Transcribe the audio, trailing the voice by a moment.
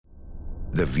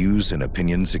The views and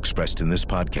opinions expressed in this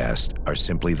podcast are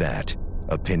simply that,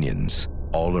 opinions.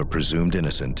 All are presumed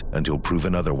innocent until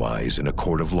proven otherwise in a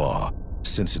court of law.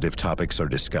 Sensitive topics are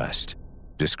discussed.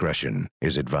 Discretion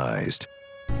is advised.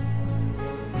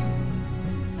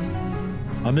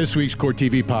 On this week's Court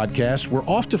TV podcast, we're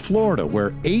off to Florida,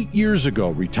 where 8 years ago,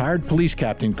 retired police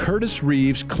captain Curtis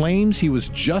Reeves claims he was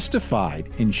justified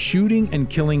in shooting and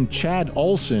killing Chad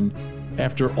Olson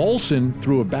after Olson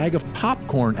threw a bag of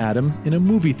popcorn at him in a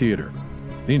movie theater.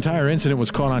 The entire incident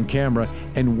was caught on camera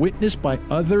and witnessed by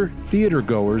other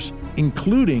theater-goers,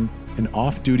 including an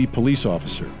off-duty police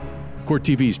officer. Court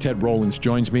TV's Ted Rowlands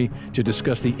joins me to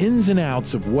discuss the ins and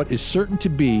outs of what is certain to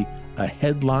be a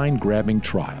headline-grabbing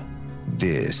trial.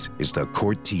 This is the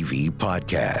Court TV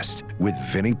podcast with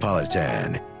Vinny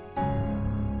Politan.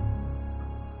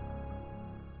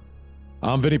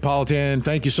 I'm Vinny Politan.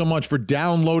 Thank you so much for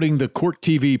downloading the Court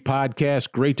TV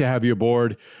podcast. Great to have you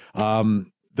aboard.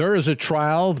 There is a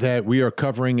trial that we are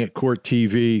covering at Court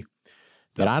TV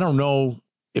that I don't know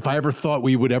if I ever thought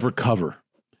we would ever cover.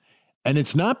 And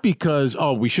it's not because,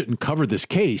 we shouldn't cover this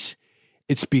case.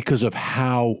 It's because of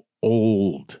how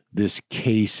old this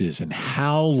case is and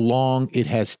how long it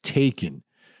has taken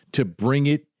to bring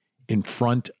it in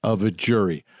front of a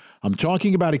jury. I'm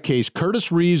talking about a case.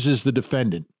 Curtis Reeves is the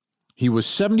defendant. He was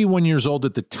 71 years old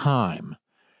at the time,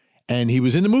 and he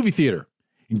was in the movie theater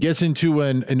and gets into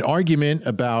an argument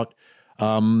about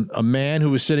a man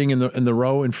who was sitting in the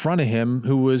row in front of him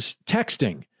who was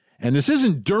texting. And this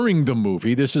isn't during the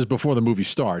movie. This is before the movie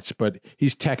starts, but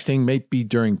he's texting, maybe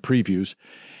during previews.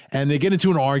 And they get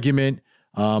into an argument.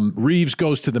 Reeves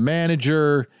goes to the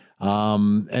manager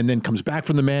and then comes back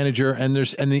from the manager, and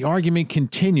the argument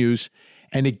continues,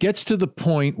 and it gets to the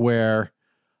point where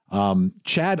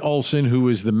Chad Olson, who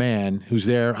is the man who's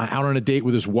there out on a date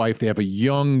with his wife. They have a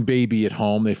young baby at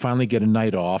home. They finally get a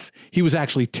night off. He was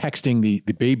actually texting the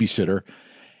babysitter,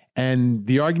 and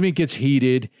the argument gets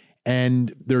heated,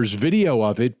 and there's video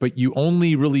of it, but you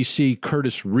only really see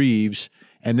Curtis Reeves.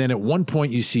 And then at one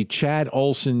point you see Chad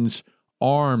Olson's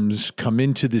arms come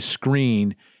into the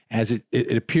screen as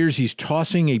it appears he's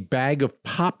tossing a bag of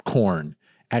popcorn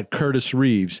at Curtis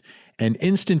Reeves. And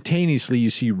instantaneously, you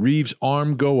see Reeves'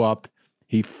 arm go up.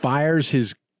 He fires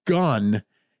his gun,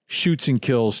 shoots and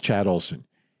kills Chad Olson.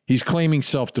 He's claiming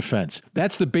self-defense.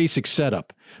 That's the basic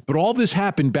setup. But all this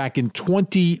happened back in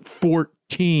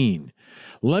 2014.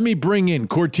 Let me bring in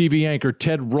Court TV anchor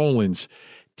Ted Rowlands.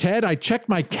 Ted, I checked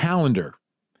my calendar.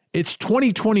 It's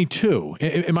 2022.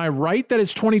 Am I right that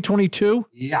it's 2022?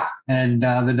 Yeah, and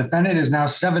the defendant is now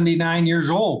 79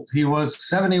 years old. He was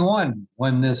 71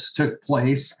 when this took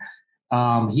place.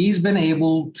 He's been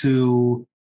able to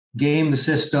game the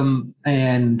system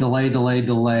and delay.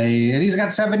 And he's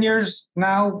got 7 years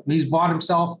now. He's bought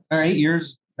himself 8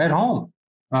 years at home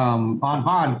on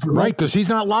bond. Right, because he's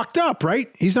not locked up,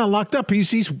 right? He's not locked up.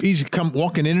 He's come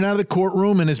walking in and out of the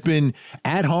courtroom and has been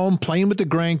at home playing with the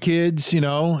grandkids,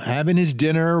 having his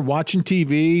dinner, watching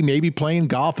TV, maybe playing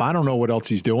golf. I don't know what else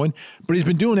he's doing, but he's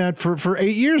been doing that for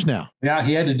 8 years now. Yeah,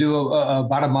 he had to do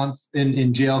about a month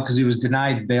in jail because he was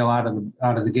denied bail out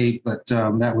of the gate, but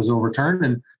that was overturned.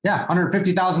 And yeah,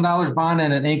 $150,000 bond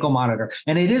and an ankle monitor.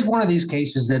 And it is one of these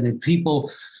cases that if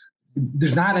people,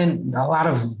 there's not a lot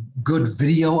of good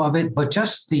video of it, but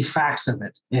just the facts of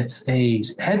it. It's a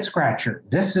head scratcher.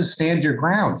 This is stand your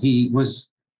ground. He was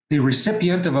the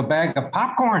recipient of a bag of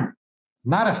popcorn,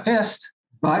 not a fist,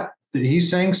 but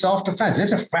he's saying self-defense.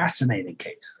 It's a fascinating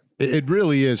case. It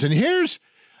really is. And here's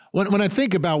when I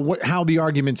think about how the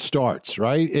argument starts,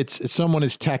 right? It's someone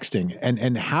is texting,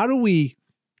 and how do we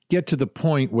get to the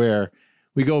point where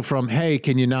we go from, hey,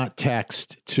 can you not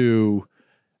text, to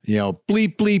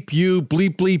bleep,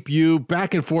 bleep you,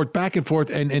 back and forth,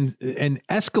 and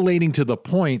escalating to the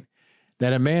point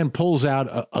that a man pulls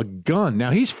out a gun.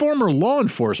 Now, he's former law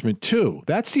enforcement, too.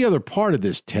 That's the other part of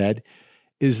this, Ted,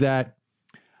 is that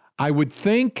I would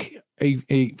think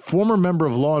a former member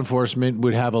of law enforcement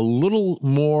would have a little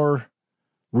more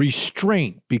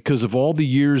restraint because of all the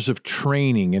years of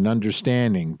training and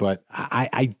understanding. But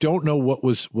I don't know what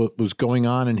was going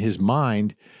on in his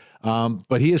mind.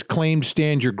 But he has claimed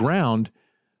stand your ground,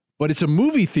 but it's a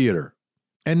movie theater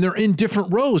and they're in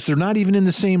different rows. They're not even in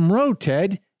the same row,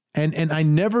 Ted. And I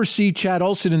never see Chad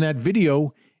Olson in that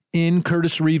video in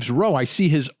Curtis Reeves' row. I see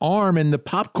his arm and the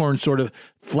popcorn sort of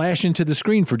flash into the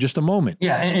screen for just a moment.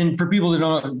 Yeah, and for people that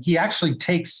don't know, he actually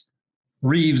takes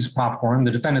Reeves' popcorn,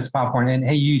 the defendant's popcorn, and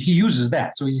he uses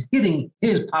that. So he's hitting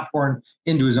his popcorn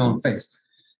into his own face.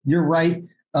 You're right.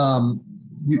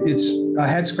 It's a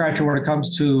head scratcher when it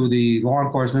comes to the law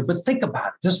enforcement, but think about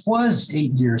it. This was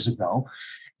 8 years ago.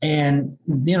 And,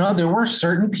 there were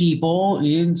certain people,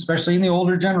 especially in the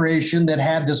older generation, that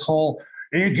had this whole,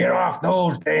 you get off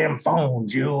those damn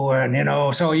phones,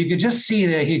 so you could just see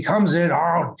that he comes in,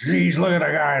 oh, geez, look at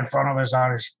the guy in front of us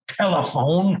on his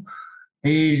telephone.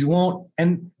 He won't,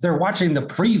 and they're watching the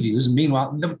previews.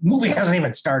 Meanwhile, the movie hasn't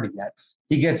even started yet.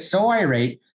 He gets so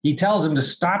irate, he tells him to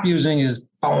stop using his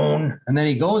phone, and then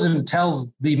he goes and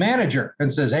tells the manager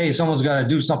and says, hey, someone's got to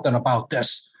do something about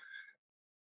this.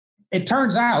 It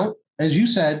turns out, as you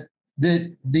said,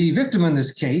 that the victim in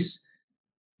this case,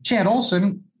 Chad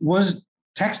Olson, was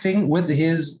texting with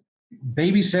his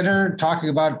babysitter, talking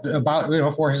about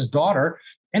for his daughter,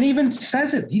 and even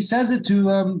says it. He says it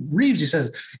to Reeves. He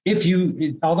says,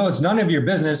 although it's none of your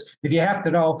business, if you have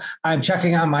to know, I'm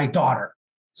checking on my daughter.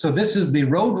 So this is the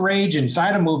road rage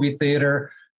inside a movie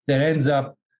theater that ends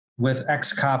up with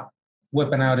ex-cop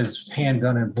whipping out his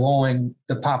handgun and blowing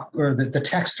the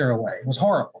texter away. It was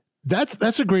horrible.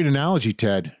 That's a great analogy,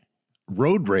 Ted.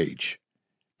 Road rage.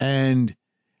 And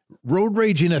road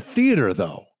rage in a theater,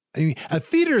 though. I mean, a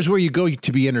theater is where you go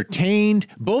to be entertained.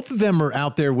 Both of them are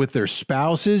out there with their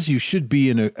spouses. You should be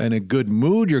in a good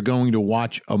mood. You're going to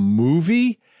watch a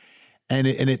movie, and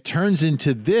it turns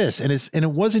into this. And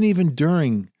it wasn't even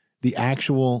during the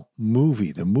actual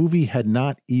movie. The movie had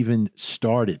not even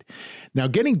started. Now,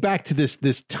 getting back to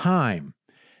this time,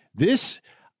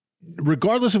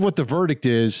 regardless of what the verdict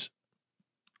is,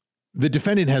 the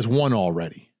defendant has won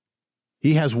already.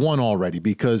 He has won already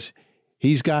because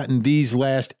he's gotten these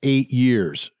last 8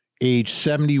 years, age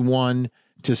 71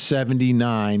 to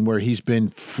 79, where he's been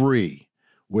free,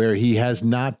 where he has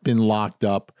not been locked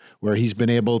up, where he's been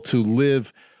able to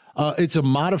live. It's a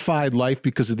modified life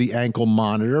because of the ankle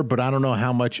monitor, but I don't know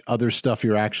how much other stuff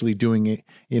you're actually doing,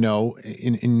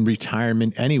 in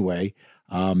retirement anyway.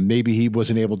 Maybe he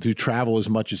wasn't able to travel as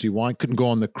much as he wanted, couldn't go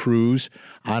on the cruise.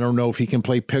 I don't know if he can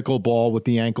play pickleball with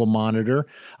the ankle monitor.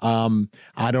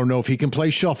 I don't know if he can play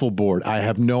shuffleboard. I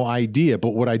have no idea.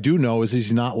 But what I do know is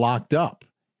he's not locked up.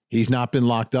 He's not been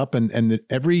locked up. And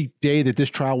every day that this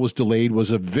trial was delayed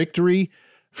was a victory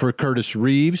for Curtis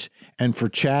Reeves. And for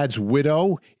Chad's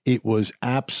widow, it was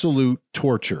absolute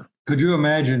torture. Could you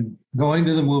imagine going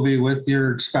to the movie with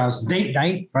your spouse, date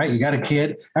night, right? You got a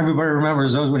kid. Everybody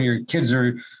remembers those when your kids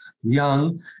are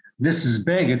young. This is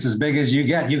big. It's as big as you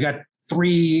get. You got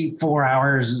 3-4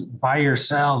 hours by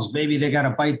yourselves. Maybe they got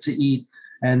a bite to eat.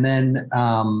 And then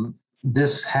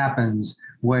this happens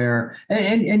where,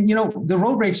 and the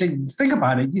road rage thing, think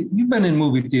about it. You've been in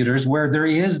movie theaters where there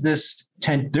is this,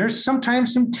 there's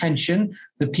sometimes some tension.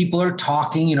 The people are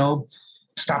talking,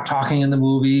 stop talking in the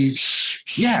movie. Shh.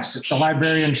 Yes, it's the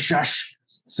librarian. Shush.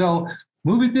 So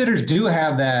movie theaters do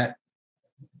have that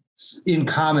in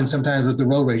common sometimes with the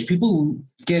road rage. People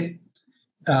get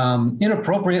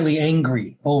inappropriately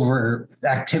angry over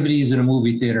activities in a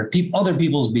movie theater, other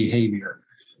people's behavior.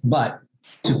 But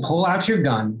to pull out your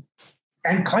gun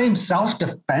and claim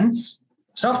self-defense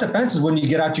is when you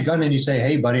get out your gun and you say,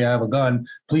 hey, buddy, I have a gun.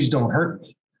 Please don't hurt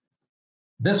me.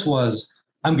 This was,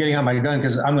 I'm getting out my gun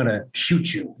because I'm going to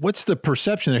shoot you. What's the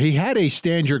perception there? He had a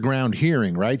stand your ground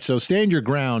hearing, right? So stand your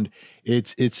ground,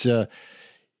 it's a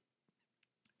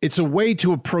way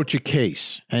to approach a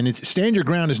case. And stand your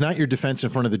ground is not your defense in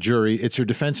front of the jury. It's your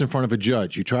defense in front of a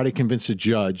judge. You try to convince a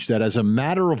judge that as a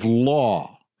matter of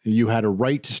law, you had a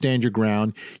right to stand your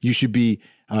ground. You should be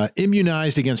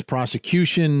immunized against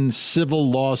prosecution,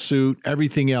 civil lawsuit,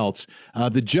 everything else.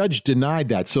 The judge denied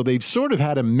that. So they've sort of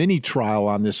had a mini trial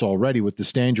on this already with the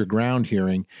stand your ground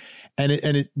hearing. And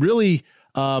it really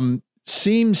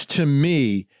seems to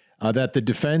me that the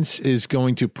defense is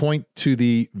going to point to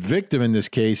the victim in this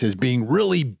case as being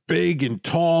really big and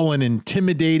tall and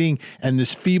intimidating. And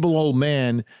this feeble old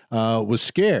man was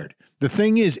scared. The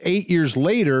thing is, 8 years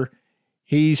later,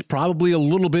 he's probably a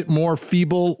little bit more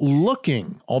feeble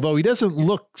looking, although he doesn't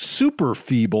look super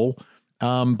feeble,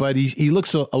 but he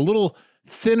looks a little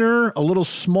thinner, a little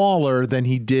smaller than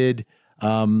he did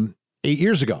 8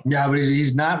 years ago. Yeah, but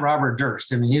he's not Robert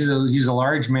Durst. I mean, he's a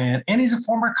large man, and he's a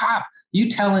former cop. You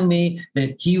telling me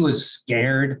that he was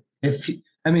scared? The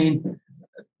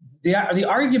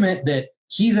argument that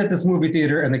he's at this movie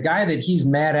theater and the guy that he's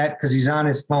mad at because he's on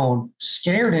his phone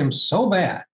scared him so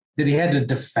bad that he had to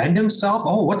defend himself.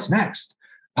 Oh, what's next?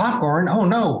 Popcorn? Oh,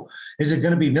 no. Is it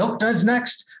going to be Milk Duds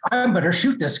next? I better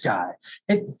shoot this guy.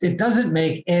 It doesn't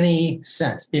make any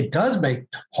sense. It does make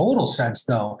total sense,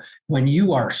 though, when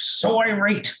you are so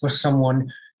irate with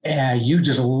someone and you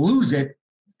just lose it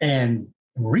and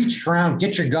reach around,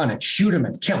 get your gun and shoot him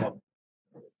and kill him.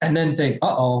 And then think,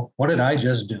 uh-oh, what did I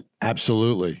just do?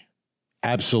 Absolutely.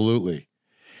 Absolutely.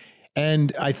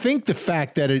 And I think the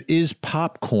fact that it is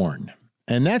popcorn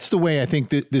And that's the way I think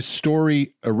that this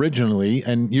story originally,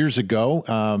 and years ago,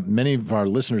 many of our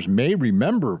listeners may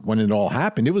remember when it all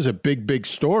happened. It was a big, big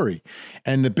story.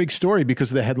 And the big story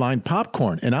because of the headline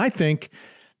Popcorn. And I think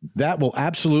that will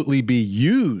absolutely be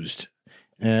used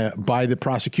by the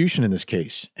prosecution in this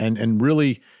case and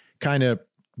really kind of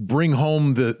bring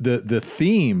home the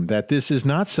theme that this is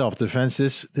not self-defense.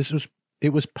 It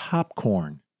was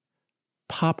popcorn.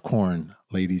 Popcorn,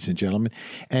 ladies and gentlemen,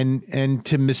 and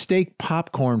to mistake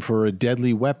popcorn for a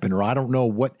deadly weapon, or I don't know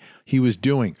what he was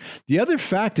doing. The other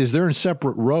fact is they're in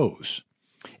separate rows.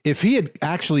 If he had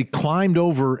actually climbed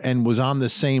over and was on the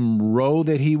same row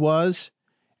that he was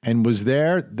and was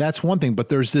there, that's one thing, but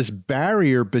there's this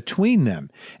barrier between them.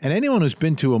 And anyone who's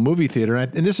been to a movie theater,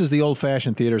 and this is the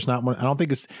old-fashioned theater, it's not one, I don't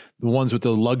think it's the ones with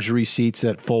the luxury seats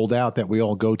that fold out that we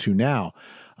all go to now,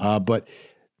 but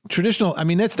traditional, I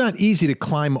mean, it's not easy to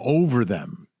climb over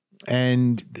them.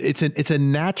 And it's a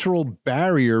natural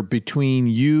barrier between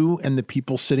you and the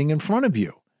people sitting in front of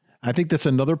you. I think that's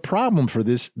another problem for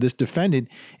this defendant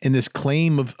in this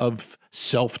claim of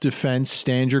self-defense,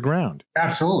 stand your ground.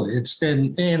 Absolutely.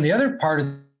 And the other part of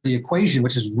the equation,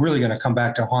 which is really going to come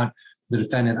back to haunt the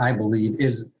defendant, I believe,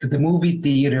 is that the movie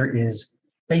theater is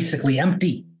basically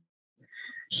empty.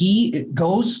 He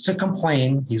goes to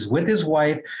complain. He's with his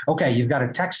wife. Okay, you've got a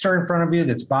texter in front of you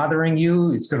that's bothering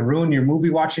you. It's going to ruin your movie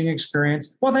watching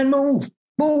experience. Well, then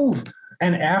move.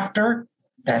 And after,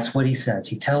 that's what he says.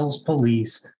 He tells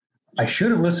police, I should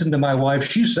have listened to my wife.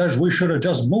 She says we should have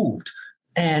just moved.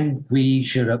 And we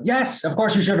should have. Yes, of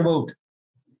course you should have moved.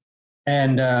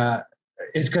 And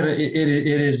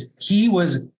he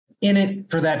was in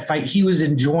it for that fight. He was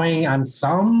enjoying on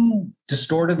some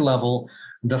distorted level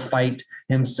the fight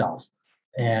himself.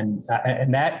 And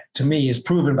that, to me, is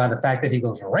proven by the fact that he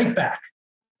goes right back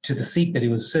to the seat that he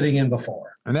was sitting in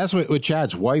before. And that's what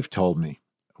Chad's wife told me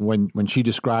when she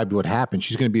described what happened.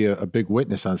 She's going to be a big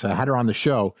witness on this. I had her on the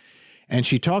show, and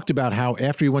she talked about how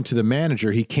after he went to the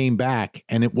manager, he came back,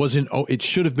 and it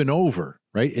should have been over,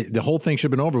 right? The whole thing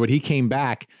should have been over, but he came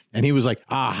back, and he was like,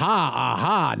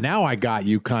 aha, now I got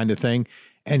you kind of thing.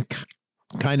 And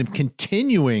kind of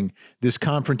continuing this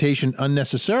confrontation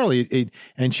unnecessarily.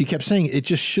 And she kept saying, it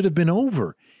just should have been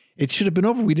over. It should have been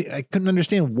over. I couldn't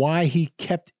understand why he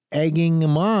kept egging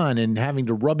him on and having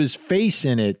to rub his face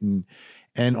in it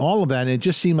and all of that. And it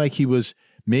just seemed like he was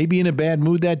maybe in a bad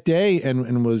mood that day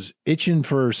and was itching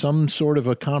for some sort of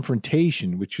a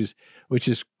confrontation, which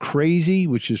is crazy,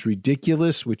 which is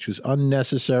ridiculous, which is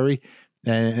unnecessary.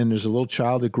 And there's a little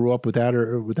child that grew up without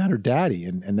her daddy.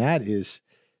 And that is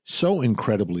so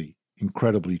incredibly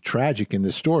tragic in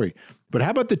this story. But how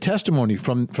about the testimony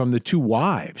from the two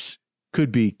wives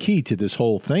could be key to this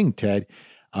whole thing, Ted,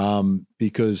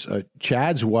 because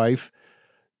Chad's wife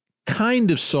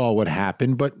kind of saw what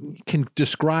happened, but can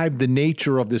describe the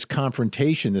nature of this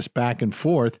confrontation, this back and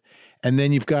forth. And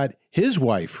then you've got his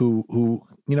wife who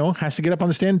has to get up on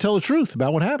the stand and tell the truth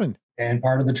about what happened. And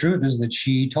part of the truth is that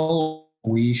she told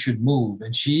we should move,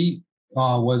 and she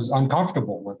was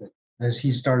uncomfortable with it. As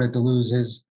he started to lose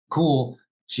his cool,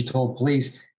 she told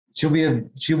police she'll be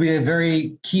a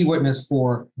very key witness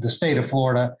for the state of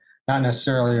Florida, not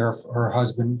necessarily her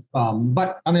husband.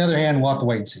 But on the other hand, we'll have to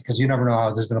wait and see, because you never know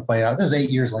how this is going to play out. This is 8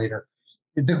 years later.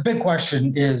 The big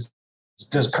question is,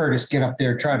 does Curtis get up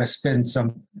there, try to spin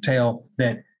some tale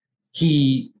that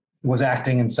he was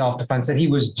acting in self-defense, that he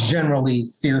was generally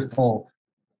fearful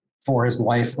for his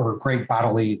wife or great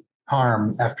bodily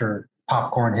harm after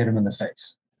popcorn hit him in the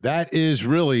face? That is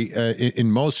really,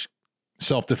 in most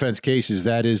self-defense cases,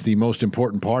 that is the most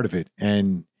important part of it.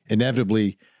 And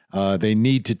inevitably, they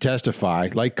need to testify,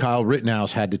 like Kyle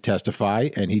Rittenhouse had to testify,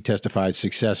 and he testified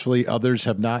successfully. Others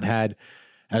have not had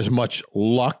as much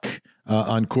luck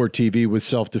on court TV with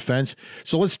self-defense.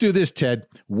 So let's do this, Ted.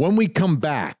 When we come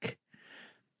back,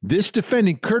 this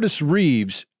defendant, Curtis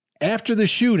Reeves,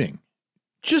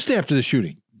 just after the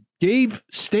shooting, gave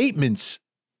statements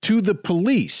to the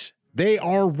police. They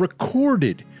are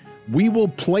recorded. We will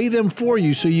play them for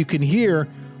you so you can hear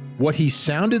what he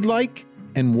sounded like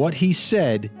and what he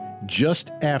said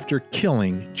just after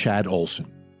killing Chad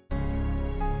Olson.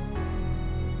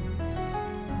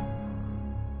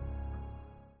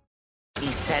 He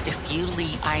said, if you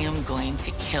leave, I am going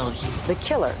to kill you. The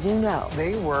killer, you know.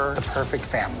 They were the perfect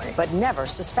family. But never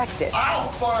suspected. I'll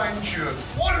find you,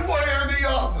 one way or the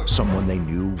other. Someone They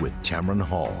Knew with Tamron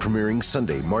Hall. Premiering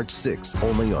Sunday, March 6th,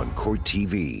 only on Court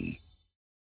TV.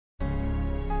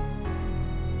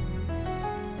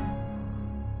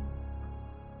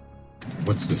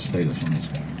 What's the status on this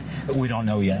guy? We don't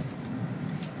know yet.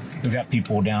 We've got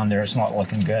people down there. It's not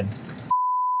looking good.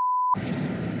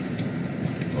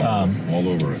 all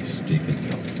over us, stinking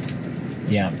filth.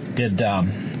 Yeah. Did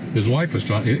his wife was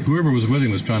trying? Whoever was with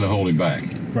him was trying to hold him back.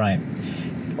 Right.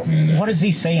 And, what is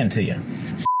he saying to you?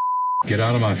 Get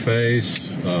out of my face.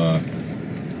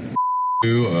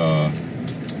 You.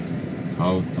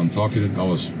 I'm talking.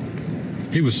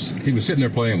 He was sitting there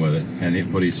playing with it,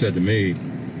 and what he said to me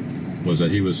was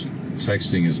that he was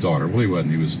texting his daughter. Well, he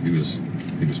wasn't. He was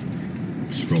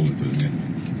scrolling through the menu.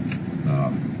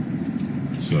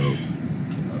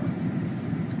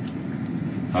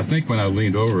 I think when I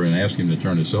leaned over and asked him to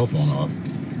turn his cell phone off,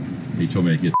 he told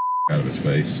me to get out of his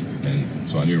face, and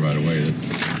so I knew right away that.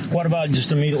 What about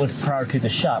just immediately prior to the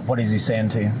shot? What is he saying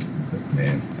to you?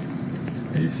 Man,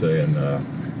 he's saying.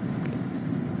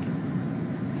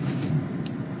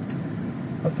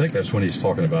 I think that's when he's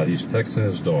talking about he's texting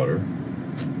his daughter.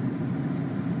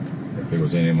 If there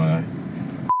was any of my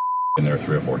in there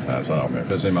 3 or 4 times, I don't remember. If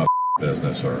there's any of my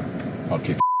business, or I'll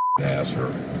kick ass,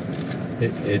 or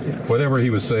whatever he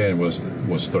was saying was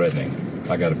threatening.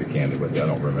 I got to be candid with you. I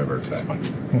don't remember exactly.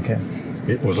 Okay.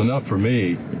 It was enough for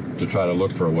me to try to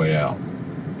look for a way out.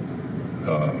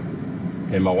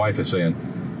 And my wife is saying,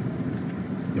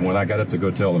 and when I got up to go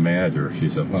tell the manager, she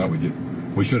said, "Why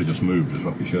don't we should have just moved, is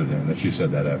what we should have done." And she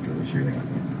said that after the shooting.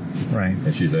 Right.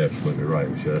 And she's absolutely right.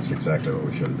 That's exactly what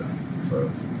we should have done.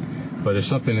 So, but it's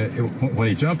something that when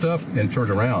he jumped up and turned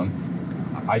around,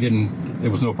 it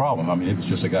was no problem. I mean, it was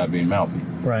just a guy being mouthy.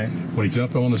 Right. When he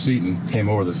jumped on the seat and came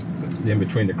over in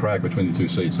between the crack between the 2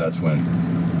 seats, that's when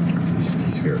he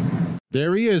scared me.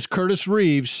 There he is, Curtis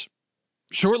Reeves,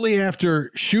 shortly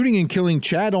after shooting and killing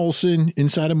Chad Olson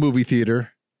inside a movie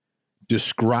theater,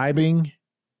 describing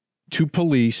to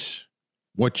police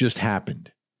what just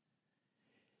happened.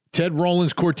 Ted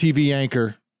Rowland's Court TV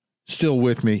anchor, still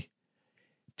with me.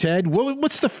 Ted,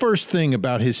 what's the first thing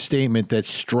about his statement that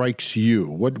strikes you?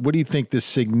 What do you think the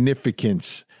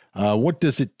significance, what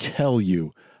does it tell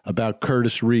you about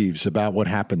Curtis Reeves, about what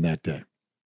happened that day?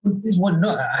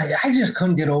 I just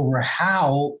couldn't get over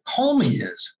how calm he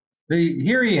is.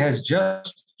 Here he has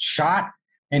just shot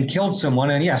and killed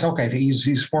someone. And yes, okay,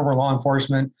 he's former law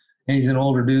enforcement and he's an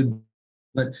older dude.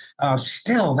 But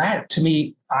still, that to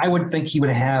me, I would think he would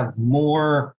have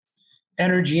more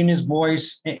energy in his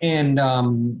voice and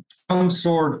some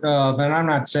sort of, and I'm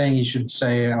not saying he should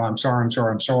say, "Oh, I'm sorry,"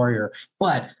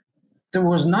 but there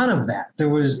was none of that.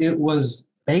 It was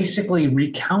basically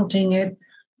recounting it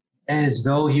as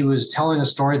though he was telling a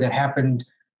story that happened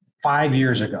 5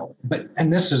 years ago.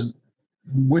 And this is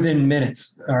within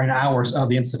minutes or hours of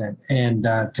the incident. And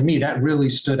to me, that really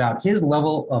stood out. His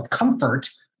level of comfort,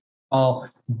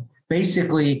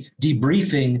 basically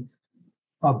debriefing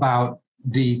about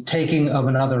the taking of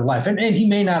another life. And he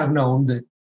may not have known that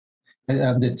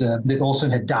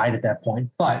Olson had died at that point,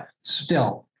 but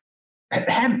still,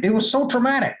 it was so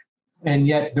traumatic. And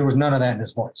yet there was none of that in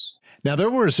his voice. Now, there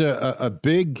was a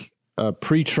big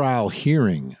pretrial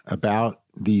hearing about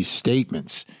these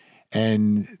statements,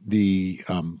 and the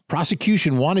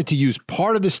prosecution wanted to use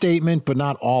part of the statement, but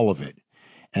not all of it.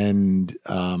 And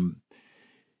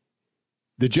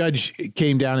the judge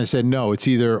came down and said, no, it's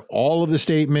either all of the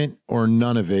statement or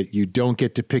none of it. You don't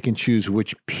get to pick and choose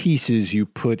which pieces you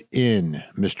put in,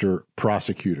 Mr.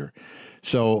 Prosecutor.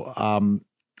 So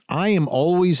I am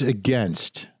always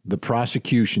against the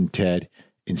prosecution, Ted,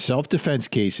 in self-defense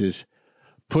cases,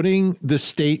 putting the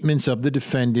statements of the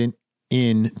defendant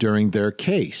in during their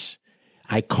case.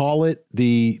 I call it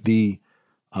the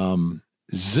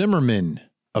Zimmerman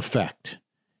effect.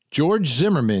 George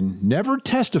Zimmerman never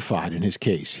testified in his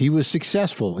case. He was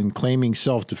successful in claiming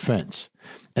self-defense.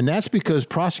 And that's because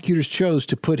prosecutors chose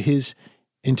to put his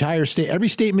entire every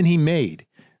statement he made,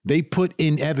 they put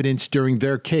in evidence during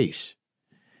their case.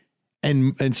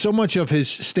 And so much of his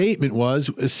statement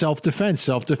was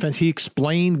self-defense. He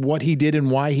explained what he did and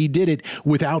why he did it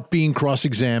without being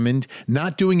cross-examined,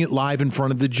 not doing it live in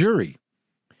front of the jury.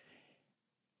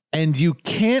 And you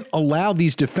can't allow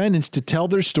these defendants to tell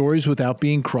their stories without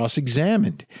being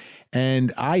cross-examined.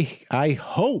 And I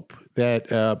hope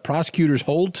that prosecutors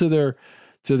hold to their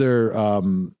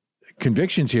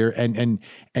convictions here and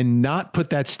not put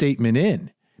that statement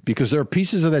in, because there are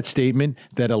pieces of that statement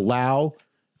that allow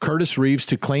Curtis Reeves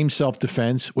to claim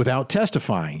self-defense without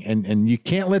testifying. And you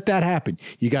can't let that happen.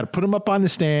 You got to put him up on the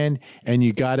stand, and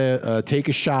you got to take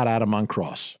a shot at him on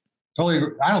cross. Totally.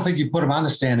 I don't think you put him on the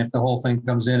stand if the whole thing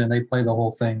comes in and they play the whole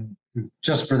thing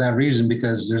just for that reason,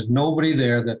 because there's nobody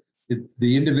there. That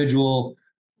the individual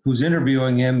who's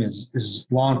interviewing him is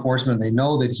law enforcement. They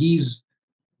know that he's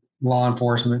law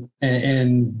enforcement,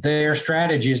 and their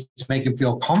strategy is to make him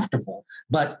feel comfortable.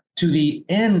 But to the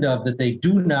end of that, they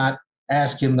do not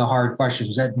ask him the hard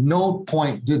questions. At no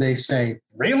point do they say,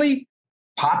 really?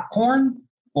 Popcorn?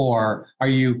 Or are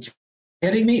you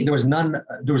kidding me? There was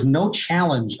no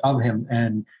challenge of him.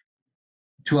 And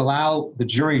to allow the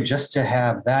jury just to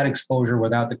have that exposure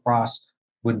without the cross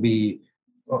would be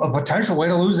a potential way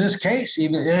to lose this case,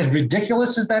 even as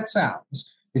ridiculous as that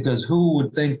sounds, because who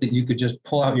would think that you could just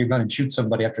pull out your gun and shoot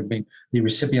somebody after being the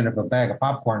recipient of a bag of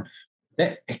popcorn?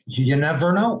 You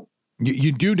never know.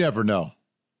 You do never know.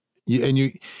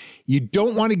 You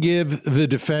don't want to give the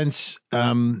defense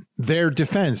their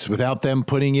defense without them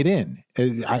putting it in.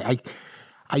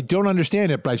 I don't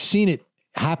understand it, but I've seen it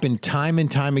happen time and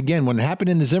time again. When it happened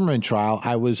in the Zimmerman trial,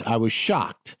 I was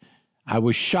shocked. I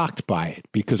was shocked by it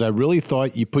because I really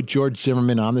thought you put George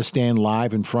Zimmerman on the stand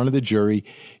live in front of the jury,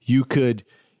 you could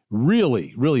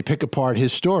really, really pick apart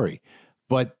his story.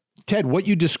 But Ted, what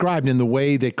you described in the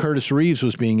way that Curtis Reeves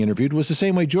was being interviewed was the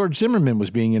same way George Zimmerman was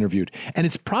being interviewed. And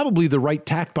it's probably the right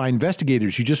tact by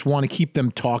investigators. You just want to keep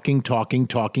them talking.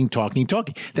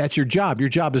 That's your job. Your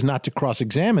job is not to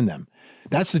cross-examine them.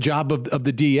 That's the job of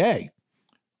the DA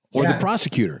or the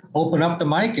prosecutor. Open up the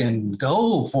mic and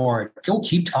go for it. Go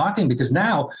keep talking, because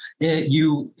now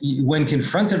when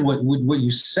confronted with what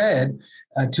you said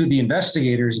to the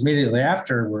investigators immediately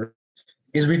afterward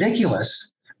is ridiculous.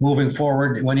 Moving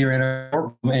forward, when you're in a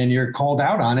courtroom and you're called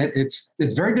out on it, it's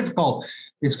very difficult.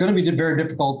 It's going to be very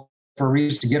difficult for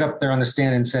Reeves to get up there on the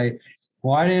stand and say,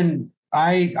 "Well, I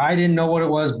didn't know what it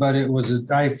was, but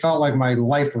I felt like my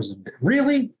life was in danger."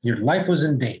 Really? Your life was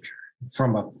in danger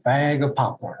from a bag of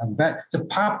popcorn. I bet the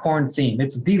popcorn theme.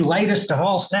 It's the lightest of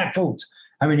all snack foods.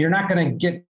 I mean, you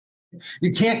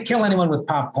can't kill anyone with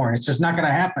popcorn. It's just not going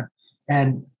to happen.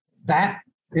 And that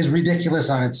is ridiculous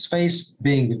on its face,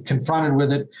 being confronted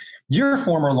with it. You're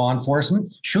former law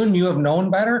enforcement. Shouldn't you have known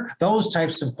better? Those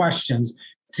types of questions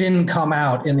didn't come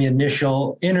out in the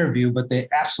initial interview, but they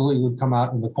absolutely would come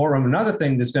out in the courtroom. Another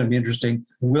thing that's going to be interesting,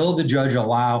 will the judge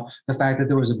allow the fact that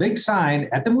there was a big sign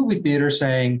at the movie theater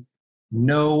saying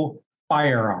no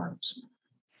firearms?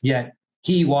 Yet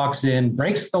he walks in,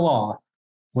 breaks the law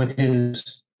with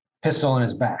his pistol in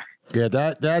his back. Yeah,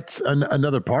 that's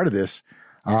another part of this.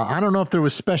 I don't know if there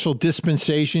was special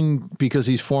dispensation because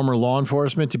he's former law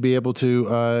enforcement to be able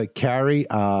to carry.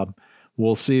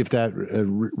 We'll see if that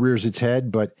rears its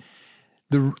head. But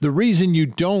the reason you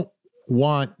don't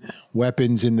want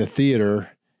weapons in the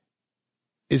theater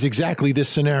is exactly this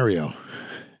scenario.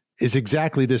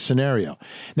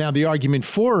 Now, the argument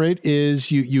for it is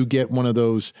you get one of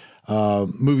those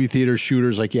movie theater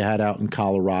shooters like you had out in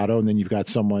Colorado, and then you've got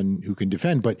someone who can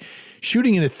defend. But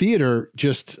shooting in a theater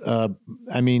just,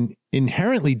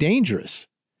 inherently dangerous,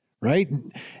 right?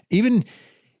 Even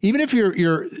if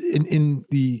you're in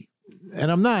the,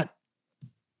 and I'm not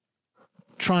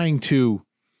trying to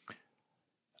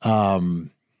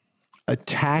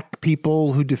attack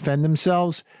people who defend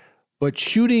themselves, but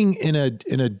shooting in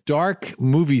a dark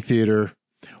movie theater.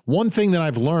 One thing that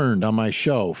I've learned on my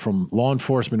show from law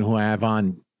enforcement who I have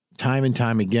on time and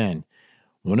time again,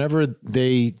 whenever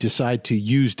they decide to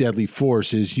use deadly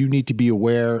force, is you need to be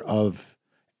aware of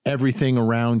everything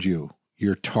around you,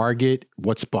 your target,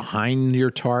 what's behind your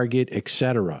target,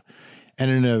 etc. And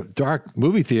in a dark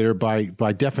movie theater,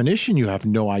 by definition, you have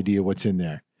no idea what's in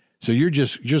there. So you're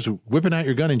just whipping out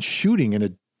your gun and shooting in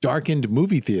a darkened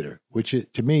movie theater, which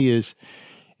to me is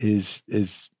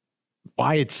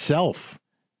by itself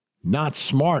not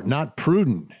smart, not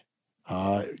prudent,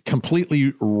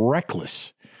 completely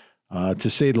reckless, to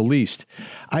say the least.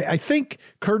 I think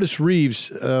Curtis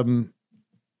Reeves,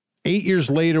 8 years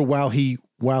later, while he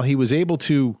was able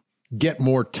to get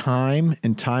more time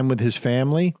and time with his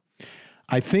family,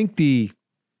 I think the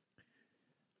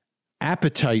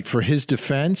appetite for his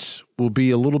defense will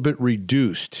be a little bit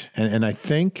reduced. And I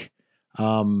think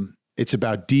it's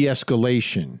about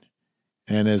de-escalation.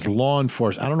 And as law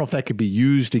enforcement, I don't know if that could be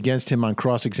used against him on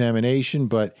cross-examination,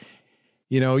 but,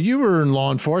 you were in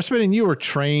law enforcement and you were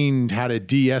trained how to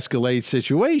de-escalate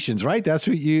situations, right? That's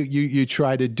what you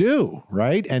try to do,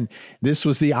 right? And this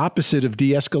was the opposite of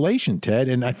de-escalation, Ted.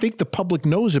 And I think the public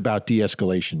knows about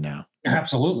de-escalation now.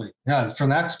 Absolutely. Yeah. From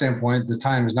that standpoint, the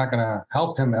time is not going to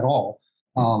help him at all.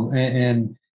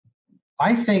 And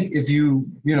I think if you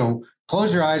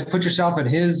close your eyes, put yourself in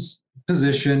his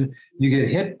position, you get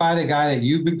hit by the guy that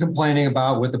you've been complaining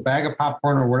about with a bag of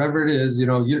popcorn or whatever it is,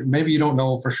 maybe you don't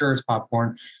know for sure it's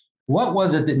popcorn. What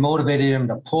was it that motivated him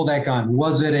to pull that gun?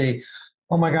 Was it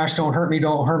oh my gosh, don't hurt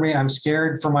me, I'm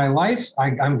scared for my life,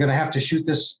 I'm going to have to shoot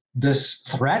this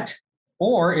threat?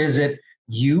 Or is it,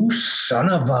 you son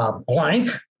of a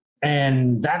blank,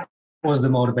 and that was the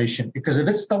motivation? Because if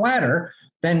it's the latter,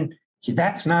 then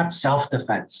that's not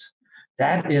self-defense.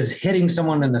 that is hitting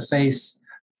someone in the face.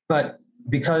 But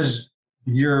because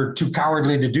you're too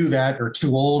cowardly to do that or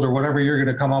too old or whatever you're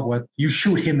going to come up with, you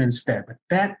shoot him instead. But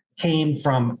that came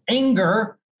from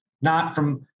anger, not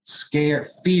from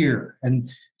fear.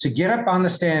 And to get up on the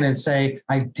stand and say,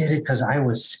 I did it because I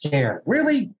was scared.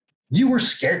 Really? You were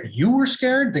scared? You were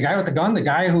scared? The guy with the gun, the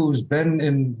guy who's been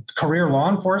in career law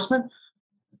enforcement?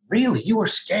 Really? You were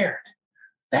scared?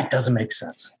 That doesn't make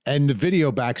sense. And the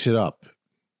video backs it up.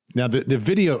 Now, the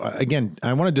video, again,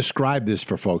 I want to describe this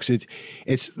for folks.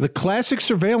 It's the classic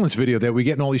surveillance video that we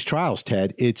get in all these trials,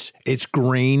 Ted. It's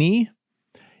grainy.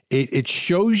 It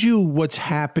shows you what's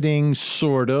happening,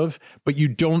 sort of, but you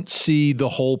don't see the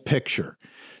whole picture.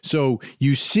 So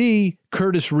you see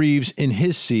Curtis Reeves in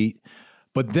his seat,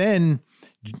 but then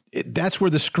that's where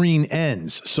the screen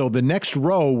ends. So the next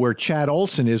row where Chad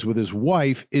Olson is with his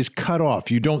wife is cut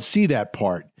off. You don't see that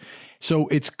part. So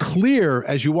it's clear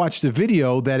as you watch the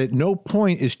video that at no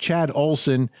point is Chad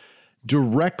Olson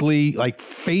directly, like,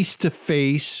 face to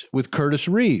face with Curtis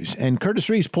Reeves. And Curtis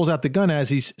Reeves pulls out the gun as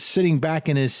he's sitting back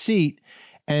in his seat,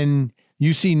 and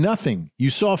you see nothing.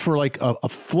 You saw for like a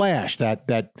flash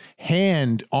that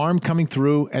hand, arm coming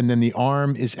through, and then the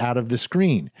arm is out of the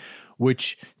screen,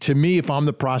 which to me, if I'm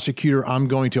the prosecutor, I'm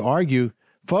going to argue,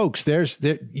 folks, there's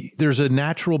a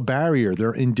natural barrier.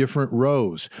 They're in different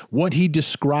rows. What he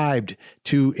described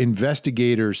to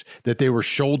investigators, that they were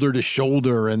shoulder to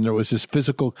shoulder and there was this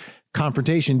physical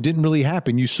confrontation, didn't really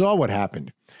happen. You saw what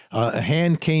happened. A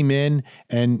hand came in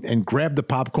and grabbed the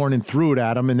popcorn and threw it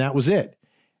at him, and that was it.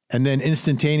 And then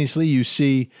instantaneously, you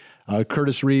see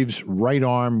Curtis Reeves' right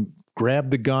arm grab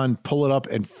the gun, pull it up,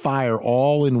 and fire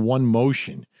all in one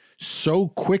motion. So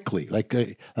quickly, like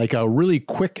a really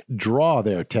quick draw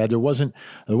there, Ted. There wasn't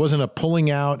a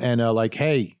pulling out and a like,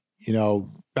 hey,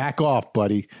 back off,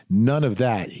 buddy. None of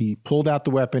that. He pulled out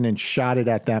the weapon and shot it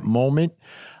at that moment.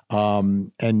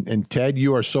 And Ted,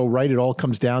 you are so right. It all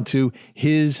comes down to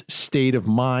his state of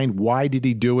mind. Why did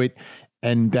he do it?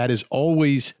 And that is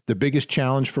always the biggest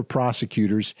challenge for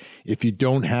prosecutors. If you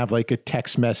don't have like a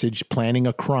text message planning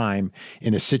a crime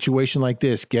in a situation like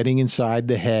this, getting inside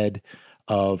the head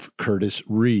of Curtis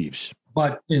Reeves.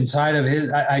 But inside of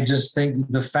his, I just think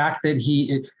the fact that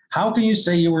how can you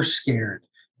say you were scared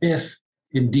if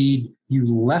indeed you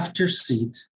left your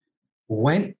seat,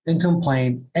 went and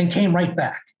complained, and came right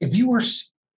back? If you were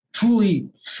truly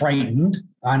frightened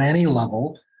on any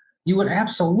level, you would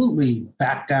absolutely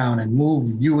back down and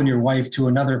move you and your wife to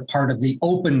another part of the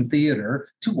open theater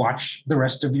to watch the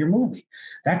rest of your movie.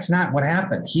 That's not what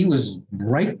happened. He was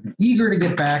eager to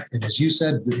get back. And as you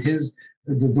said,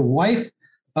 the wife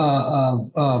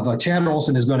of Chad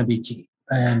Olson is going to be key.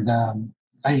 And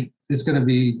I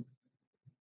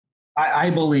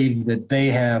believe that they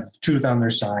have truth on their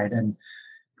side, and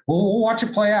we'll watch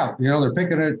it play out. They're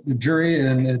picking a jury,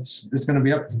 and it's going to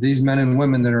be up to these men and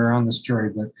women that are on this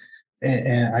jury. But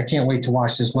and I can't wait to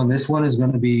watch this one. This one is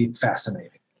going to be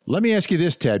fascinating. Let me ask you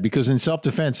this, Ted, because in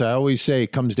self-defense, I always say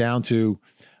it comes down to,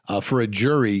 for a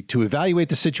jury to evaluate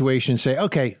the situation and say,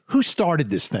 okay, who started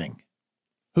this thing?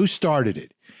 Who started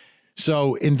it?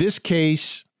 So in this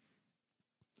case,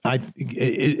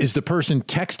 is the person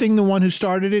texting the one who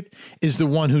started it? Is the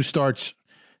one who starts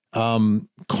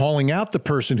calling out the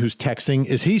person who's texting,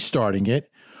 is he starting it?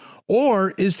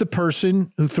 Or is the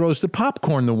person who throws the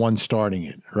popcorn the one starting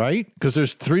it, right? Because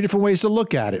there's three different ways to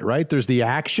look at it, right? There's the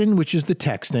action, which is the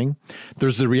texting.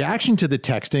 There's the reaction to the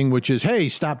texting, which is, hey,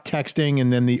 stop texting,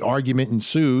 and then the argument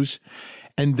ensues.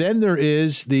 And then there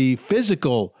is the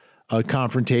physical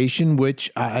confrontation, which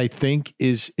I think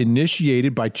is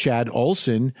initiated by Chad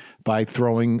Olson by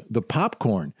throwing the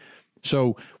popcorn.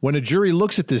 So when a jury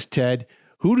looks at this, Ted,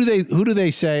 who do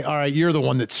they say, all right, you're the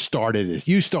one that started it.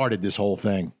 You started this whole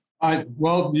thing.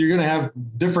 Well, you're going to have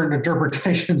different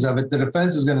interpretations of it. The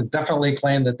defense is going to definitely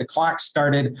claim that the clock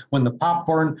started when the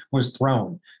popcorn was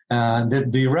thrown.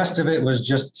 The rest of it was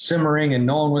just simmering and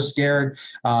no one was scared.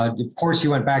 Of course, he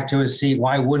went back to his seat.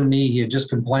 Why wouldn't he? He had just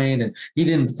complained and he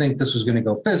didn't think this was going to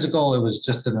go physical. It was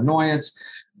just an annoyance.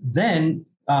 Then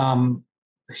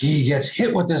he gets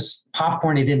hit with this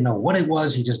popcorn. He didn't know what it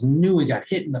was. He just knew he got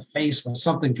hit in the face with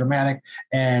something dramatic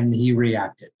and he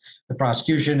reacted. The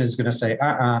prosecution is going to say,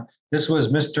 this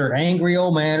was Mr. Angry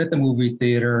Old Man at the movie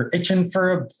theater, itching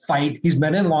for a fight. He's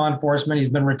been in law enforcement. He's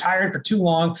been retired for too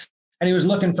long, and he was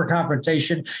looking for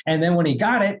confrontation. And then when he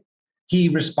got it, he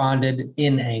responded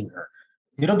in anger.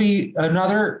 It'll be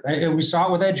another, and we saw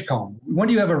it with Edgecombe. When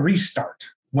do you have a restart?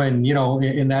 When,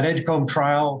 in that Edgecombe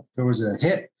trial, there was a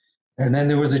hit, and then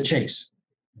there was a chase.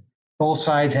 Both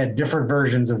sides had different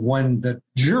versions of when the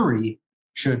jury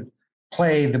should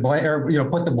play the blame, or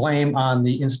put the blame on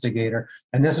the instigator.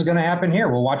 And this is going to happen here.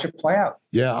 We'll watch it play out.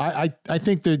 Yeah, I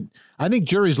think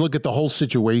juries look at the whole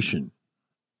situation,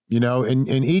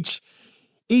 and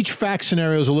each fact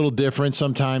scenario is a little different.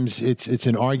 Sometimes it's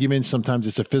an argument, sometimes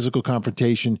it's a physical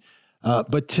confrontation.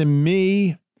 But to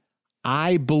me,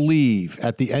 I believe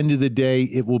at the end of the day,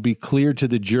 it will be clear to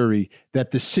the jury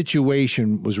that the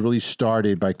situation was really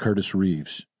started by Curtis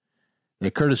Reeves.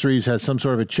 That Curtis Reeves had some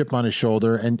sort of a chip on his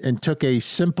shoulder and took a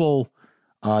simple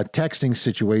texting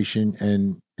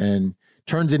situation and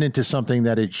turned it into something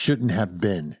that it shouldn't have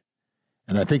been.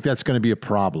 And I think that's going to be a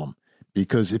problem,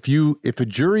 because if a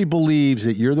jury believes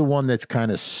that you're the one that's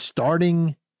kind of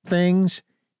starting things,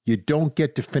 you don't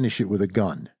get to finish it with a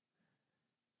gun.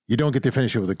 You don't get to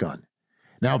finish it with a gun.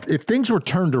 Now, if things were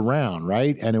turned around,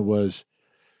 right, and it was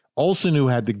Olson who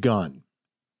had the gun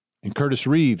and Curtis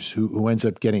Reeves who ends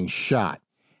up getting shot,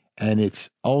 and it's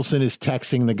Olson is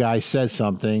texting, the guy says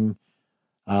something,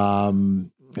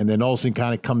 and then Olson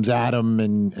kind of comes at him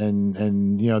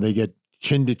and they get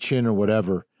chin to chin or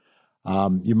whatever,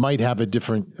 you might have a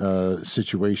different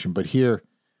situation. But here,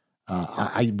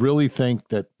 I really think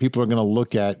that people are going to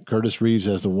look at Curtis Reeves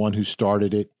as the one who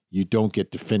started it. You don't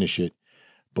get to finish it.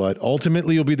 But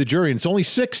ultimately, you'll be the jury. And it's only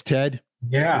 6, Ted.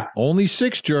 Yeah. Only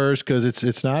 6 jurors, because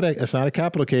it's not a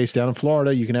capital case. Down in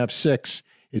Florida, you can have 6.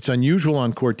 It's unusual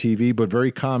on court TV, but very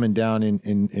common down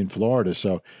in Florida.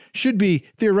 So should be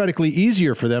theoretically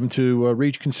easier for them to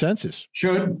reach consensus.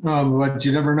 Should, but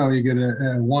you never know. You get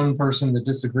a one person that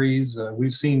disagrees.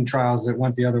 We've seen trials that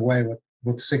went the other way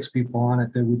with 6 people on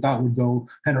it that we thought would go.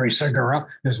 Henry Segura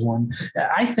is one.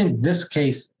 I think this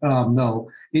case, no,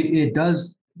 it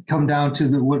does come down to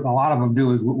what a lot of them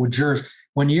do is with jurors.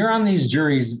 When you're on these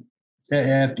juries,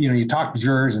 you talk to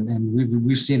jurors, and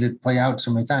we've seen it play out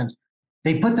so many times.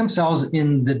 They put themselves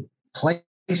in the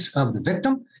place of the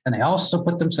victim, and they also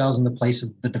put themselves in the place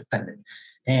of the defendant.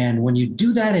 And when you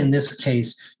do that in this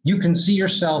case, you can see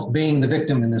yourself being the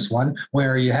victim in this one,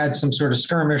 where you had some sort of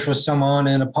skirmish with someone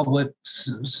in a public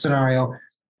scenario.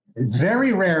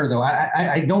 Very rare, though.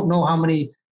 I don't know how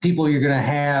many people you're going to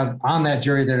have on that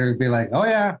jury that are going to be like, oh,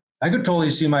 yeah, I could totally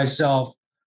see myself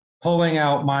pulling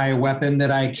out my weapon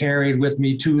that I carried with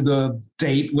me to the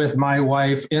date with my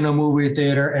wife in a movie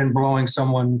theater and blowing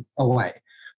someone away.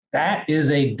 That is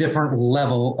a different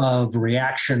level of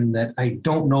reaction that I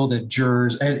don't know that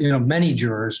jurors, and many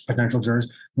jurors, potential jurors,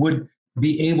 would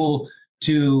be able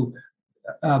to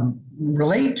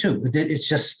relate to. It's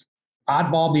just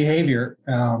oddball behavior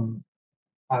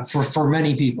for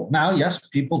many people. Now, yes,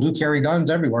 people do carry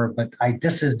guns everywhere, but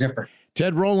this is different.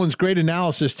 Ted Rowland's great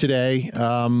analysis today,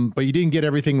 but you didn't get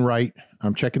everything right.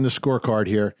 I'm checking the scorecard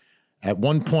here. At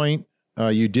one point,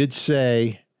 you did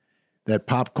say that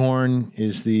popcorn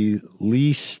is the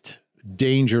least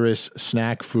dangerous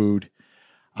snack food.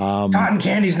 Cotton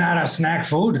candy's not a snack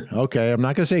food. Okay, I'm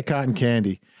not going to say cotton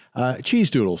candy. Cheese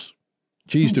doodles.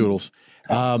 Cheese doodles.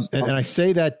 And I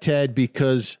say that, Ted,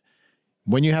 because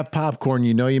when you have popcorn,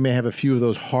 you may have a few of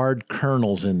those hard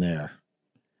kernels in there.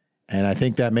 And I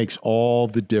think that makes all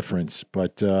the difference.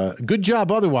 But good job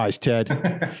otherwise,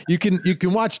 Ted. You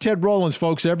can watch Ted Rowland's,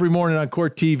 folks, every morning on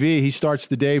Court TV. He starts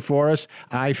the day for us.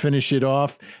 I finish it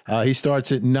off. He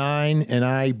starts at 9, and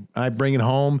I bring it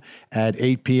home at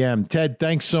 8 p.m. Ted,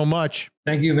 thanks so much.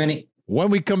 Thank you, Vinny. When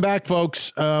we come back,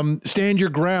 folks, stand your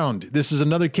ground. This is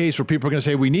another case where people are going to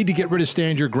say, we need to get rid of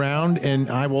stand your ground. And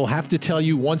I will have to tell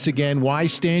you once again why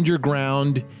stand your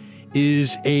ground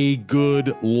is a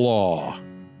good law.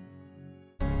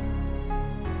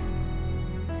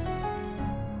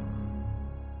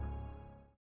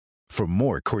 For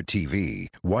more Court TV,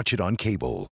 watch it on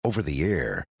cable, over the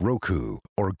air, Roku,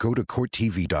 or go to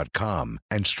CourtTV.com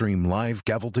and stream live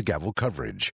gavel-to-gavel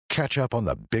coverage. Catch up on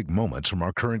the big moments from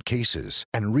our current cases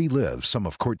and relive some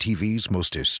of Court TV's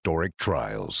most historic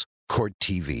trials. Court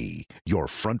TV, your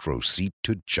front row seat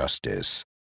to justice.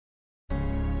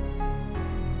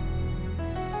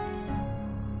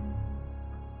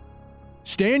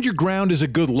 Stand your ground is a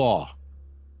good law.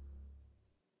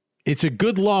 It's a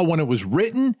good law when it was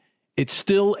written. It's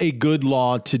still a good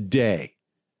law today.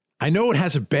 I know it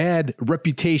has a bad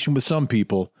reputation with some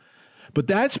people, but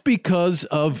that's because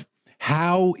of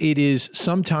how it is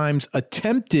sometimes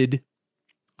attempted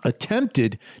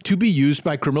to be used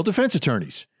by criminal defense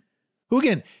attorneys. Who,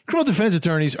 again, criminal defense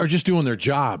attorneys are just doing their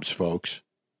jobs, folks.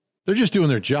 They're just doing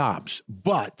their jobs.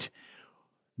 But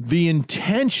the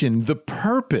intention, the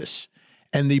purpose,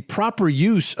 and the proper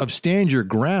use of stand your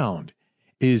ground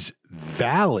is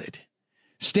valid.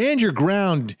 Stand your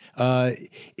ground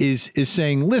is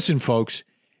saying, listen, folks,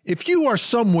 if you are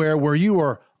somewhere where you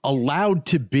are allowed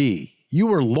to be,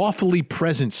 you are lawfully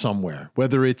present somewhere,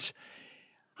 whether it's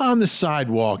on the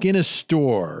sidewalk, in a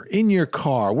store, in your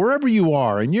car, wherever you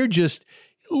are, and you're just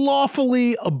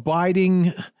lawfully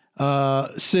abiding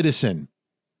citizen,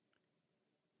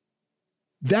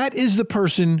 that is the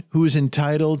person who is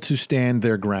entitled to stand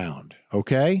their ground,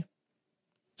 okay?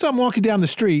 So I'm walking down the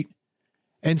street,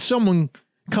 and someone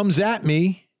comes at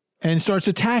me and starts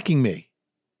attacking me.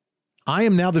 I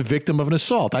am now the victim of an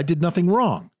assault. I did nothing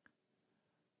wrong.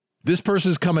 This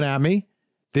person's coming at me.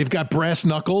 They've got brass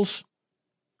knuckles,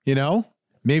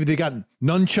 maybe they got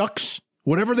nunchucks,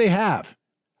 whatever they have.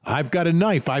 I've got a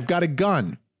knife. I've got a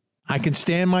gun. I can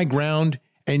stand my ground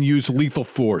and use lethal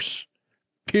force,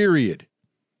 period.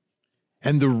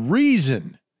 And the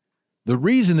reason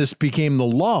this became the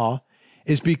law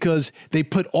is because they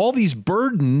put all these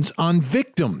burdens on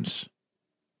victims.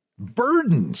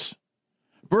 Burdens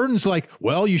like,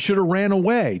 well, you should have ran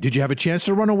away. Did you have a chance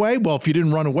to run away? Well, if you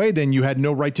didn't run away, then you had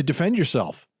no right to defend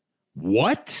yourself.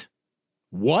 What?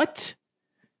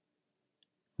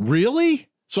 Really?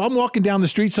 So I'm walking down the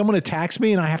street, someone attacks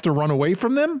me, and I have to run away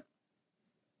from them?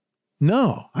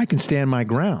 No, I can stand my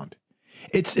ground.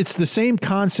 It's the same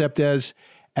concept as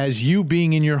you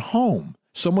being in your home.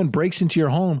 Someone breaks into your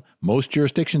home, most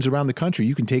jurisdictions around the country,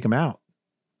 you can take them out.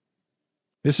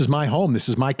 This is my home. This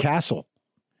is my castle.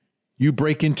 You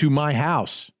break into my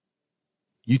house.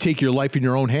 You take your life in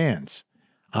your own hands.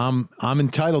 I'm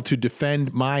entitled to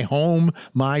defend my home,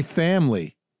 my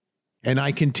family, and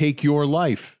I can take your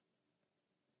life.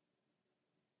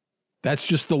 That's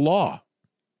just the law.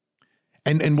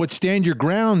 And what Stand Your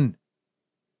Ground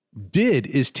did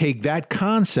is take that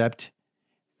concept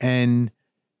and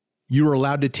you were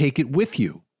allowed to take it with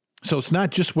you. So it's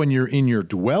not just when you're in your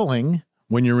dwelling,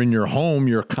 when you're in your home,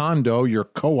 your condo, your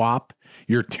co-op,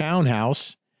 your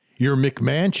townhouse, your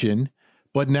McMansion,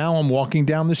 but now I'm walking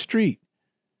down the street.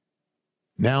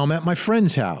 Now I'm at my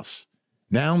friend's house.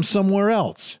 Now I'm somewhere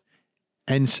else.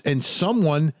 And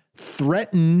someone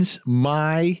threatens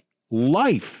my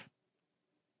life,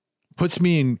 puts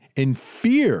me in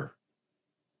fear.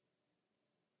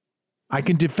 I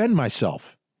can defend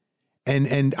myself.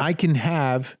 And I can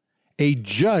have a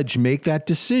judge make that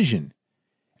decision.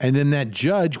 And then that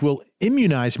judge will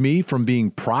immunize me from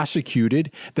being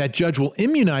prosecuted. That judge will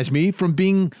immunize me from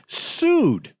being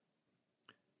sued.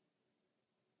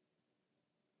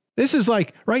 This is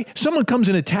like, right? Someone comes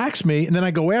and attacks me, and then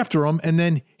I go after him, and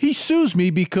then he sues me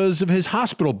because of his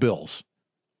hospital bills.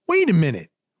 Wait a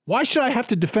minute. Why should I have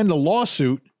to defend a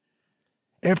lawsuit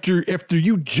after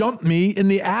you jumped me in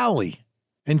the alley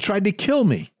and tried to kill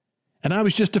me? And I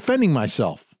was just defending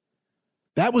myself.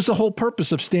 That was the whole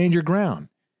purpose of Stand Your Ground.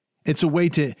 It's a way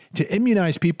to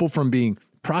immunize people from being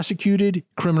prosecuted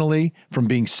criminally, from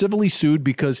being civilly sued,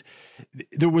 because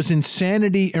there was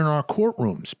insanity in our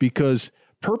courtrooms, because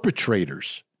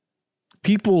perpetrators,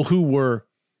 people who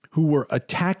were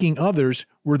attacking others,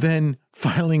 were then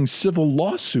filing civil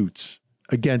lawsuits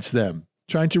against them,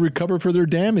 trying to recover for their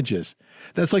damages.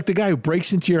 That's like the guy who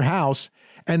breaks into your house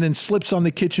and then slips on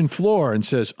the kitchen floor and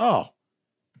says, "Oh,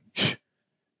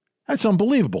 that's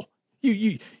unbelievable.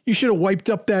 You should have wiped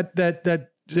up that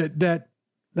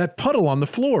puddle on the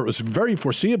floor. It was very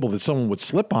foreseeable that someone would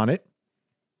slip on it,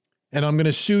 and I'm going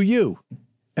to sue you."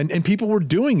 And people were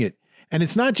doing it. And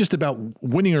it's not just about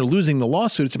winning or losing the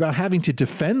lawsuit. It's about having to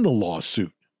defend the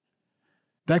lawsuit.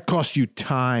 That costs you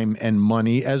time and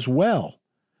money as well.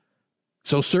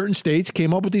 So certain states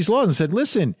came up with these laws and said,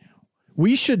 listen,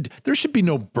 there should be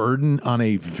no burden on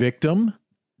a victim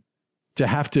to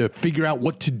have to figure out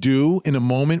what to do in a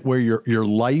moment where your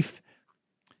life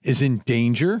is in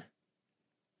danger.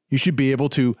 You should be able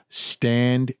to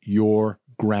stand your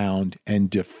ground and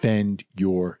defend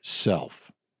yourself.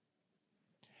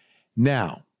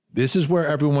 Now, this is where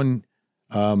everyone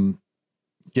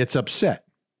gets upset,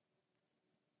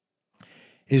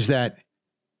 is that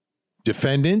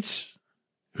defendants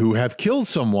who have killed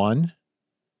someone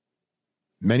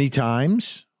many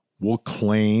times will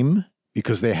claim,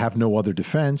 because they have no other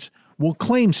defense, will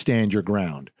claim Stand Your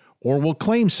Ground or will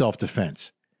claim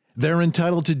self-defense. They're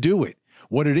entitled to do it.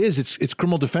 What it is, it's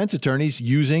criminal defense attorneys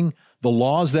using the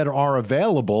laws that are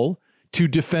available to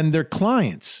defend their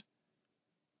clients,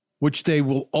 which they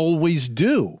will always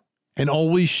do and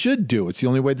always should do. It's the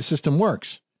only way the system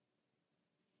works.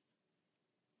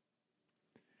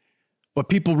 But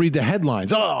people read the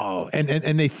headlines,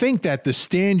 and they think that the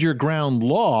Stand Your Ground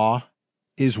law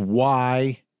is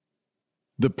why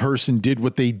the person did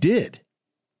what they did.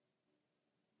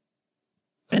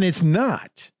 And it's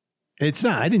not. It's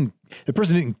not. The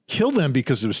person didn't kill them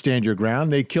because it was Stand Your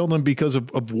Ground. They killed them because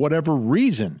of whatever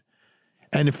reason.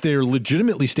 And if they're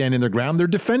legitimately standing their ground, they're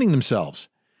defending themselves.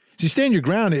 See, stand your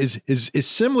ground is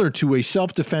similar to a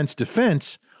self-defense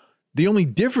defense. The only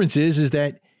difference is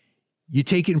that you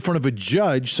take it in front of a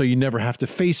judge so you never have to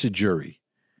face a jury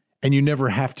and you never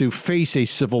have to face a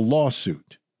civil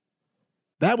lawsuit.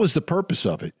 That was the purpose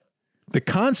of it. The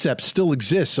concept still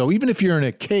exists. So even if you're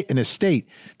in a state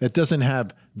that doesn't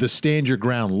have the stand your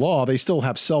ground law, they still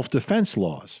have self-defense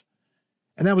laws.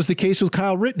 And that was the case with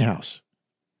Kyle Rittenhouse.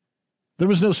 There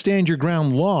was no stand your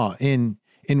ground law in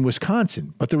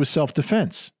Wisconsin, but there was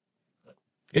self-defense.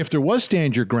 If there was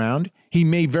stand your ground, he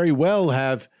may very well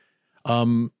have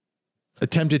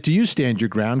attempted to use stand your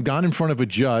ground, gone in front of a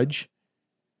judge,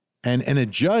 and a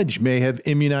judge may have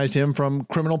immunized him from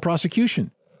criminal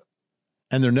prosecution.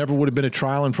 And there never would have been a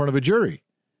trial in front of a jury.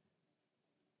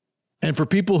 And for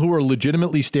people who are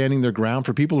legitimately standing their ground,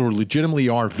 for people who legitimately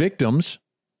are victims,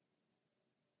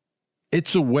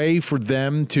 it's a way for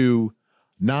them to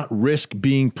not risk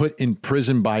being put in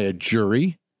prison by a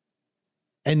jury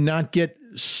and not get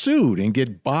sued and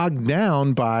get bogged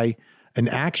down by an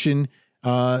action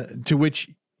to which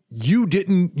you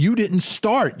didn't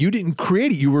start. You didn't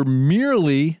create it. You were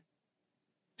merely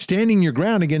standing your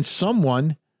ground against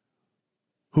someone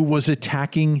who was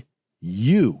attacking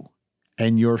you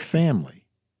and your family.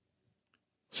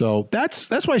 So that's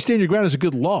why stand your ground is a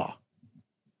good law.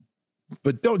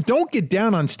 But don't get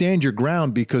down on stand your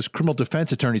ground because criminal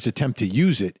defense attorneys attempt to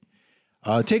use it.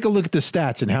 Take a look at the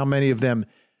stats and how many of them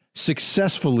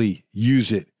successfully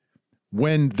use it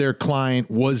when their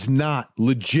client was not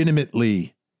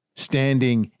legitimately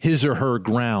standing his or her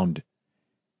ground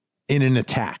in an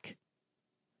attack.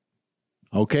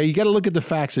 Okay, you got to look at the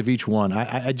facts of each one.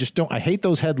 I just don't. I hate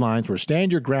those headlines where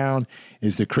stand your ground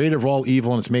is the creator of all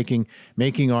evil and it's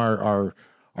making our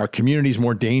communities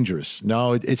more dangerous.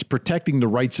 No, it's protecting the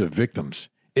rights of victims.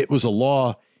 It was a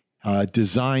law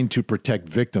designed to protect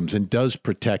victims and does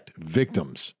protect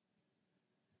victims.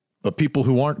 But people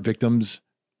who aren't victims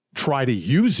try to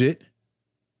use it,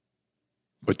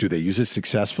 but do they use it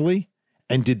successfully?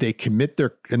 And did they commit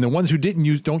and the ones who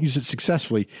don't use it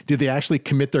successfully, did they actually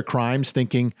commit their crimes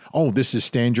thinking, oh, this is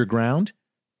stand your ground?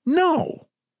 No.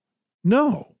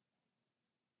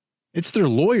 It's their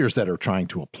lawyers that are trying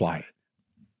to apply it.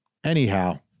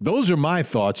 Anyhow, those are my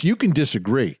thoughts. You can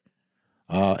disagree.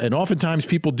 And oftentimes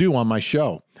people do on my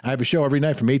show. I have a show every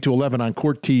night from 8 to 11 on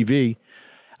Court TV.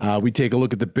 We take a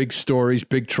look at the big stories,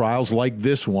 big trials like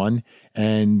this one,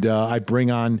 and I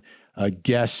bring on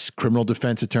guests, criminal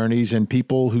defense attorneys, and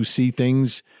people who see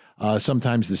things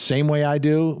sometimes the same way I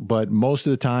do, but most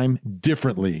of the time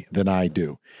differently than I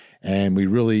do. And we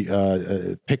really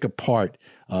pick apart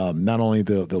not only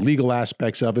the legal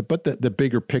aspects of it, but the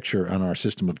bigger picture on our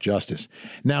system of justice.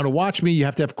 Now, to watch me, you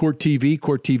have to have Court TV.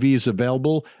 Court TV is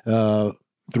available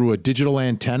through a digital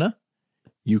antenna.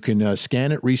 You can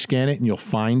scan it, rescan it, and you'll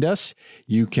find us.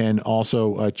 You can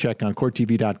also check on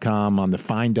courttv.com on the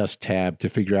Find Us tab to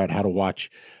figure out how to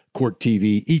watch Court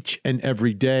TV each and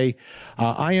every day.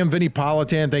 I am Vinny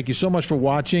Politan. Thank you so much for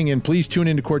watching, and please tune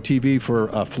into Court TV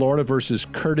for Florida versus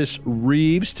Curtis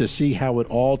Reeves to see how it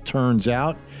all turns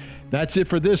out. That's it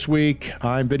for this week.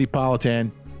 I'm Vinny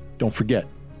Politan. Don't forget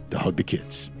to hug the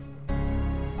kids.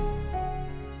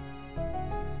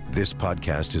 This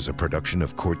podcast is a production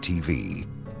of Court TV.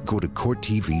 Go to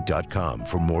courttv.com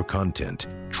for more content,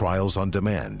 trials on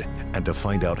demand, and to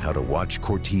find out how to watch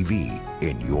Court TV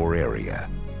in your area.